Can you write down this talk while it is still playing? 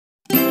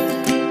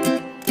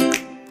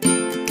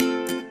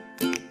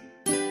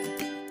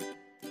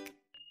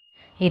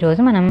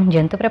ఈరోజు మనం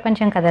జంతు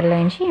ప్రపంచం కథల్లో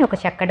నుంచి ఒక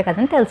చక్కటి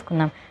కథను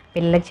తెలుసుకుందాం.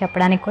 పిల్లలకి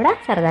చెప్పడానికి కూడా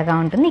సరదాగా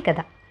ఉంటుంది ఈ కథ.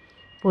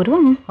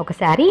 పూర్వం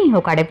ఒకసారి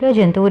ఒక అడవిలో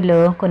జంతువుల్లో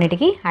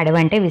కొన్నిటికి అడవి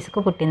అంటే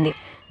విసుగు పుట్టింది.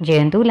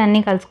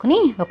 జంతువులన్నీ కలుసుకుని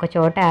ఒక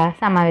చోట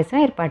సమావేశం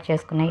ఏర్పాటు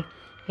చేసుకున్నాయి.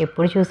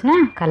 ఎప్పుడు చూసినా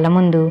కళ్ళ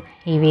ముందు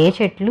ఇవే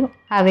చెట్లు,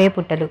 అవే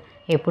పుట్టలు,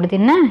 ఎప్పుడు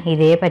తిన్నా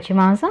ఇదే పచ్చి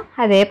మాంసం,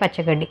 అదే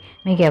పచ్చగడ్డి.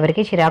 మీకు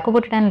ఎవరికి చిరాకు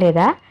పుట్టడం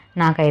లేదా?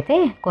 నాకైతే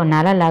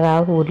కొన్నాళ్ళలాగా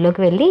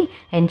ఊర్లోకి వెళ్ళి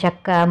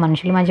ఎంచక్క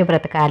మనుషుల మధ్య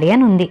బ్రతకాలి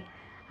అని ఉంది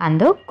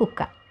అందో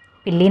కుక్క.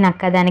 పిల్లి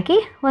నక్క దానికి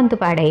వంతు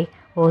పాడాయి.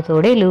 ఓ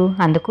తోడేలు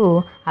అందుకు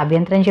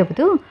అభ్యంతరం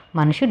చెబుతూ,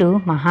 మనుషులు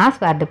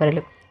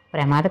మహాస్వార్థపరులు,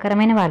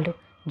 ప్రమాదకరమైన వాళ్ళు.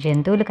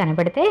 జంతువులు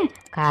కనబడితే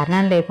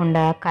కారణం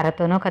లేకుండా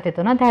కర్రతోనో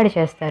కత్తితోనో దాడి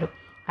చేస్తారు.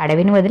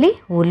 అడవిని వదిలి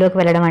ఊళ్ళోకి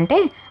వెళ్ళడం అంటే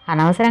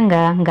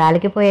అనవసరంగా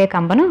గాలికి పోయే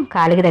కంపను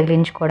కాలికి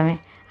తగిలించుకోవడమే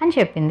అని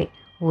చెప్పింది.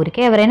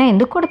 ఊరికే ఎవరైనా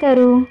ఎందుకు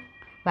కొడతారు?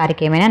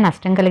 వారికి ఏమైనా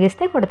నష్టం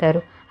కలిగిస్తే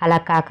కొడతారు. అలా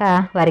కాక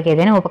వారికి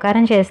ఏదైనా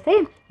ఉపకారం చేస్తే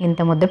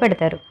ఇంత ముద్ద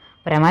పెడతారు.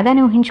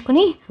 ప్రమాదాన్ని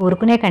ఊహించుకుని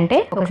ఊరుకునే కంటే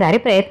ఒకసారి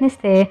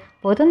ప్రయత్నిస్తే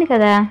పోతుంది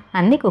కదా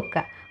అంది కుక్క.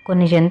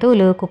 కొన్ని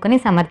జంతువులు కుక్కని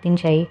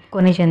సమర్థించాయి.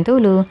 కొన్ని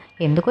జంతువులు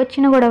ఎందుకు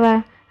వచ్చిన గొడవ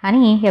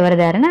అని ఎవరి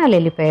దారిన వాళ్ళు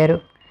వెళ్ళిపోయారు.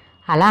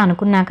 అలా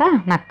అనుకున్నాక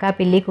నక్క,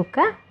 పిల్లి,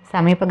 కుక్క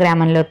సమీప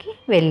గ్రామంలోకి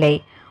వెళ్ళాయి.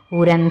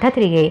 ఊరంతా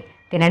తిరిగాయి.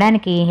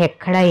 తినడానికి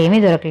ఎక్కడా ఏమీ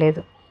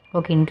దొరకలేదు.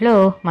 ఒక ఇంట్లో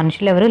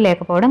మనుషులెవరూ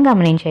లేకపోవడం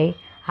గమనించాయి.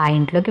 ఆ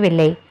ఇంట్లోకి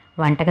వెళ్ళాయి.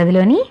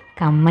 వంటగదిలోని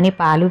కమ్మని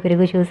పాలు,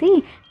 పెరుగు చూసి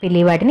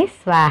పిల్లి వాటిని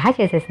స్వాహా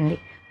చేసేసింది.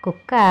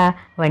 కుక్క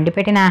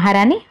వండిపెట్టిన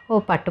ఆహారాన్ని ఓ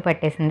పట్టు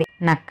పట్టేసింది.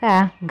 నక్క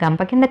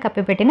గంప కింద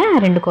కప్పిపెట్టిన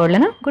 2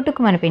 కోళ్లను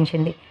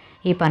గుట్టుకుమనిపించింది.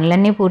 ఈ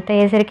పనులన్నీ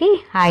పూర్తయ్యేసరికి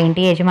ఆ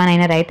ఇంటి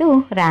యజమానైన రైతు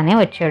రానే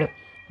వచ్చాడు.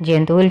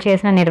 జంతువులు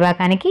చేసిన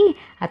నిర్వాకానికి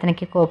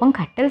అతనికి కోపం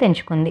కట్టెలు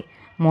తెంచుకుంది.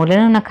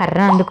 మూలనున్న కర్ర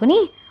అందుకుని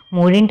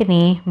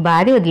 3ంటిని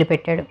బాది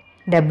వదిలిపెట్టాడు.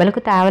 దెబ్బలకు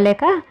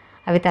తావలేక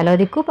అవి తలో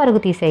దిక్కు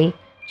పరుగు తీశాయి.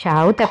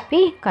 చావు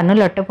తప్పి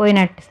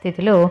కన్నులొట్టపోయినట్టు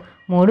స్థితిలో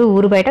 3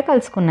 ఊరు బయట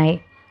కలుసుకున్నాయి.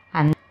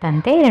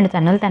 తంతే 2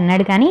 తన్నులు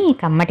తన్నాడు కానీ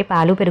కమ్మటి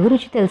పాలు, పెరుగు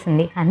రుచి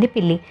తెలిసింది అంది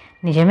పిల్లి.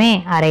 నిజమే,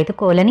 ఆ రైతు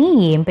కోళ్ళని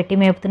ఏం పెట్టి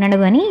మేపుతున్నాడు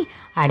అని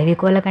అడవి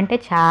కోళ్ళ కంటే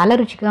చాలా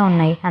రుచిగా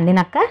ఉన్నాయి అంది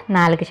నక్క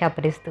నాలుక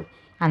చప్పరిస్తూ.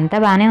 అంతా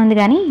బాగానే ఉంది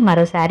కానీ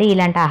మరోసారి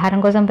ఇలాంటి ఆహారం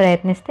కోసం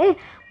ప్రయత్నిస్తే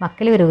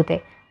మక్కలు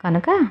విరుగుతాయి.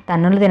 కనుక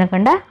తన్నులు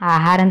తినకుండా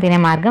ఆహారం తినే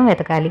మార్గం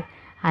వెతకాలి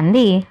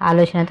అంది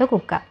ఆలోచనతో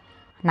కుక్క.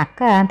 నక్క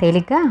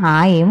తేలిగ్గా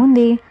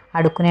ఏముంది,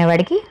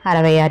 అడుక్కునేవాడికి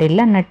 66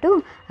 ఇల్లు అన్నట్టు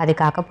అది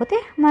కాకపోతే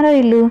మరో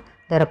ఇల్లు,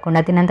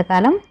 దొరకకుండా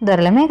తిన్నంతకాలం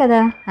దొరలమే కదా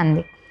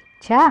అంది.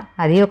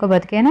 అది ఒక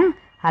బతికేనా?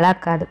 అలా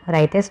కాదు,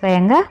 రైతే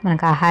స్వయంగా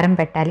మనకు ఆహారం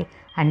పెట్టాలి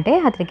అంటే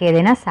అతనికి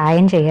ఏదైనా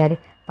సాయం చేయాలి.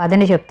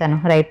 పదండి చెప్తాను,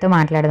 రైతుతో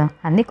మాట్లాడదాం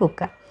అంది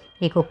కుక్క.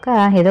 ఈ కుక్క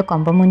ఏదో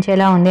కొంప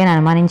ముంచేలా ఉంది అని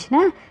అనుమానించిన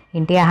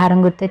ఇంటి ఆహారం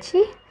గుర్తొచ్చి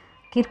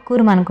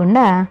కిర్కూరు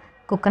మనకుండా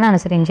కుక్కను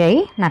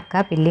అనుసరించాయి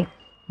నక్క, పిల్లి.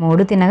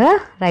 3 తినగా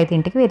రైతు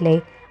ఇంటికి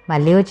వెళ్ళాయి.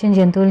 మళ్ళీ వచ్చిన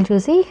జంతువులు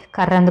చూసి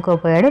కర్ర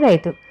అందుకోపోయాడు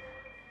రైతు.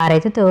 ఆ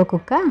రైతుతో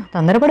కుక్క,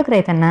 తొందరపడుకు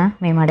రైతన్నా,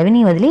 మేము అడవిని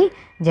వదిలి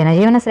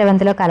జనజీవన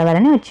స్రవంతిలో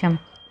కలవాలని వచ్చాం.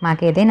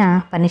 మాకేదైనా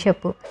పని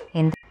చెప్పు,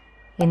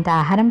 ఇంత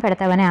ఆహారం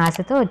పెడతావనే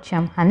ఆశతో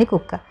వచ్చాం అంది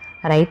కుక్క.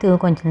 రైతు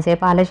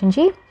కొంచెంసేపు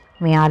ఆలోచించి,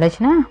 మీ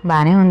ఆలోచన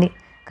బాగానే ఉంది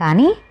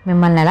కానీ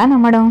మిమ్మల్ని ఎలా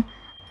నమ్మడం?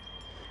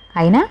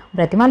 అయినా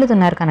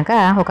బ్రతిమాలుతున్నారు కనుక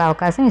ఒక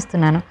అవకాశం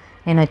ఇస్తున్నాను.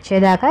 నేను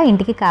వచ్చేదాకా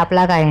ఇంటికి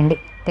కాపలా కాయండి.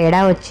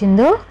 తేడా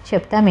వచ్చిందో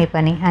చెప్తా మీ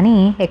పని అని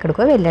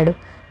ఎక్కడికో వెళ్ళాడు.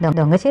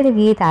 దొంగ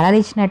చెరిగి తాళాలు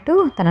ఇచ్చినట్టు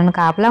తనను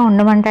కాపలా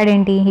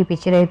ఉండమంటాడేంటి ఈ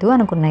పిచ్చి రైతు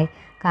అనుకున్నాయి.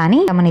 కానీ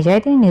తమ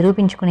నిజాయితీని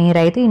నిరూపించుకుని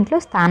రైతు ఇంట్లో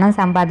స్థానం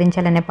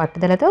సంపాదించాలనే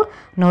పట్టుదలతో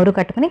నోరు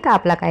కట్టుకుని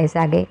కాపలా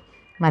కాయసాగాయి.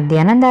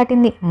 మధ్యాహ్నం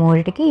దాటింది.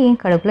 3టికి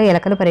కడుపులో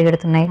ఎలకలు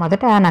పరిగెడుతున్నాయి.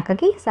 మొదట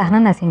నక్కకి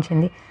సహనం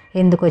నశించింది.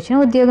 ఎందుకు వచ్చిన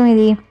ఉద్యోగం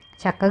ఇది?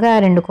 చక్కగా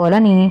 2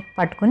 కోళ్ళని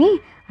పట్టుకుని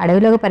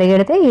అడవిలోకి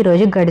పరిగెడితే ఈ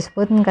రోజు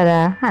గడిచిపోతుంది కదా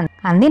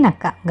అంది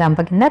నక్క గంప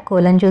కింద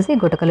కోళ్ళని చూసి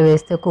గుటకలు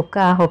వేస్తూ. కుక్క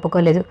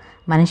ఒప్పుకోలేదు.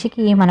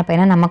 మనిషికి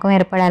మనపైన నమ్మకం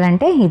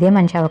ఏర్పడాలంటే ఇదే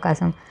మంచి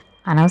అవకాశం.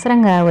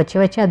 అనవసరంగా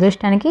వచ్చే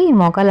అదృష్టానికి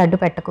మోకాలు అడ్డు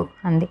పెట్టకు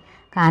అంది.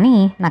 కానీ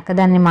నక్క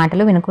దాని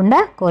మాటలు వినకుండా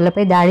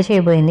కోళ్ళపై దాడి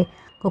చేయబోయింది.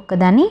 కుక్క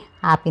దాన్ని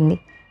ఆపింది.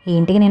 ఈ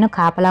ఇంటికి నేను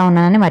కాపలా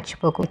ఉన్నానని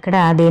మర్చిపోకు. ఇక్కడ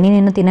దేని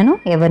నేను తినను,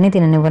 ఎవరిని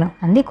తిననివ్వను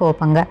అంది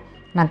కోపంగా.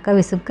 నక్క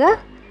విసుగ్గా,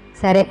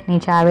 సరే నీ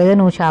చావేదో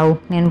నువ్వు చావు,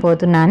 నేను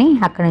పోతున్నా అని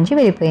అక్కడి నుంచి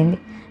వెళ్ళిపోయింది.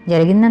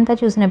 జరిగిందంతా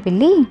చూసిన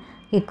పిల్లి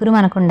కిక్కురు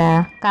అనకుండా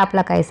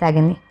కాపలా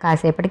కాయసాగింది.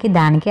 కాసేపటికి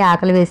దానికి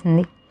ఆకలి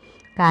వేసింది.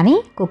 కానీ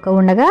కుక్క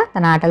ఉండగా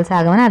తన ఆటలు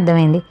సాగమని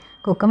అర్థమైంది.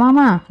 కుక్క మామ,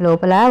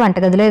 లోపల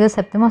వంటగదిలో ఏదో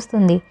శబ్దం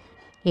వస్తుంది.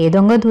 ఏ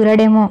దొంగ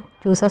దూరాడేమో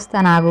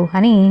చూసొస్తానాగు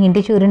అని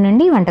ఇంటి చూరు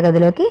నుండి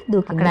వంటగదిలోకి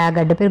దూకి అక్కడ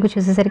గడ్డ పెరుగు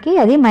చూసేసరికి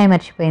అది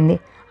మైమర్చిపోయింది.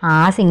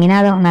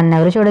 సింగినాదం,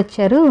 నన్నెవరు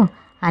చూడొచ్చారు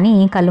అని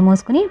కళ్ళు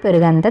మూసుకుని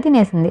పెరుగంతా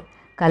తినేసింది.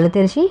 కళ్ళు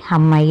తెరిచి,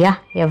 అమ్మయ్యా,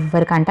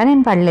 ఎవ్వరికంటా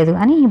నేను పడలేదు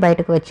అని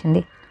బయటకు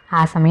వచ్చింది.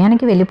 ఆ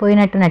సమయానికి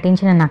వెళ్ళిపోయినట్టు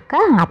నటించిన నక్క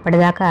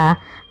అప్పటిదాకా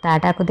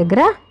తాటాకు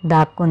దగ్గర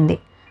దాక్కుంది.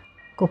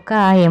 కుక్క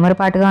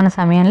ఏమరపాటుగా ఉన్న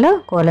సమయంలో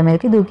కోళ్ళ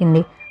మీదకి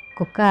దూకింది.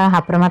 కుక్క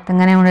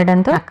అప్రమత్తంగానే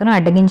ఉండడంతో నక్కను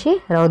అడ్డగించి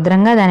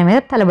రౌద్రంగా దాని మీద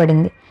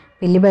తలబడింది.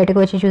 పిల్లి బయటకు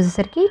వచ్చి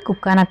చూసేసరికి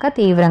కుక్క, నక్క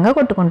తీవ్రంగా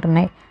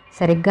కొట్టుకుంటున్నాయి.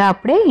 సరిగ్గా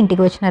అప్పుడే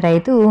ఇంటికి వచ్చిన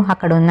రైతు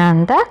అక్కడ ఉన్న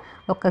అంతా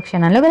ఒక్క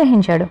క్షణంలో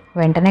గ్రహించాడు.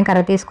 వెంటనే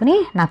కర్ర తీసుకుని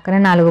నక్కని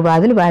 4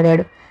 బాదులు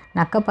బాదాడు.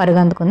 నక్క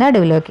పరుగందుకుంది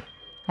అడవిలోకి.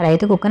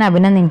 రైతు కుక్కను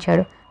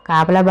అభినందించాడు.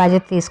 కాపలా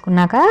బాధ్యత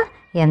తీసుకున్నాక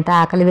ఎంత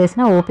ఆకలి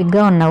వేసినా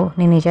ఓపిగ్గా ఉన్నావు.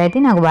 నీ నిజాయితీ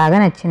నాకు బాగా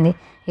నచ్చింది.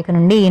 ఇక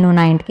నుండి నువ్వు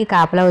నా ఇంటికి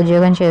కాపలా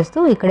ఉద్యోగం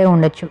చేస్తూ ఇక్కడే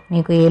ఉండొచ్చు.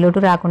 నీకు ఏ లోటు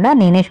రాకుండా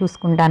నేనే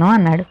చూసుకుంటాను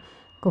అన్నాడు.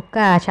 కుక్క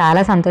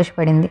చాలా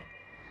సంతోషపడింది.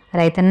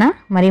 రైతన్న,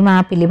 మరి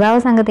మా పిల్లిబావ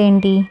సంగతి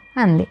ఏంటి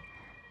అంది.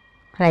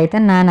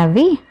 రైతన్న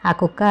నవ్వి, ఆ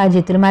కుక్క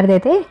జిత్తులు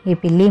మారిదైతే ఈ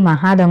పిల్లి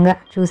మహా దొంగ.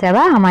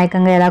 చూసావా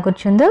అమాయకంగా ఎలా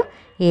కూర్చుందో,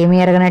 ఏమీ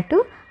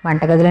ఎరగనట్టు.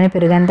 వంటగదిలోని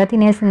పెరుగంతా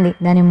తినేసింది.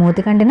 దాని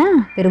మూతి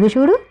కంటినా పెరుగు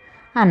చూడు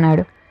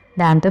అన్నాడు.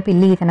 దాంతో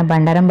పిల్లి తన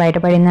బండారం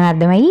బయటపడిందని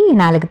అర్థమయ్యి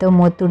నాలుగుతో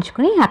మూతి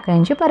తుడుచుకుని అక్కడి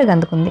నుంచి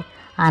పరుగందుకుంది.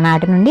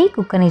 ఆనాటి నుండి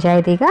కుక్క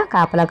నిజాయితీగా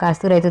కాపలా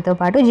కాస్తూ రైతుతో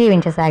పాటు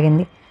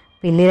జీవించసాగింది.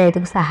 పిల్లి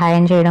రైతుకు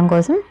సహాయం చేయడం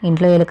కోసం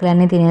ఇంట్లో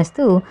ఎలుకలన్నీ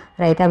తినేస్తూ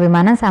రైతు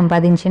అభిమానం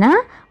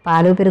సంపాదించినా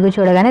పాలు పెరుగు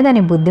చూడగానే దాని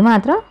బుద్ధి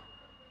మాత్రం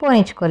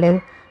పోనిచ్చుకోలేదు.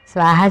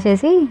 స్వాహా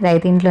చేసి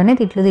రైతు ఇంట్లోనే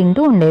తిట్లు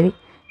తింటూ ఉండేది.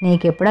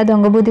 నీకెప్పుడా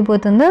దొంగ బుద్ధి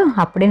పోతుందో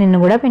అప్పుడే నిన్ను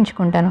కూడా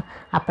పెంచుకుంటాను.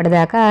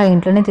 అప్పటిదాకా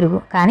ఇంట్లోనే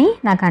తిరుగు, కానీ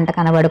నా కంట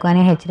కనబడుకు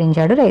అని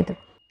హెచ్చరించాడు రైతు.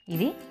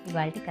 ఇది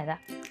ఇవాల్టి కథ.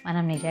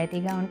 మనం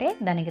నిజాయితీగా ఉంటే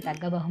దానికి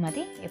తగ్గ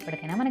బహుమతి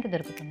ఎప్పటికైనా మనకి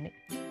దొరుకుతుంది.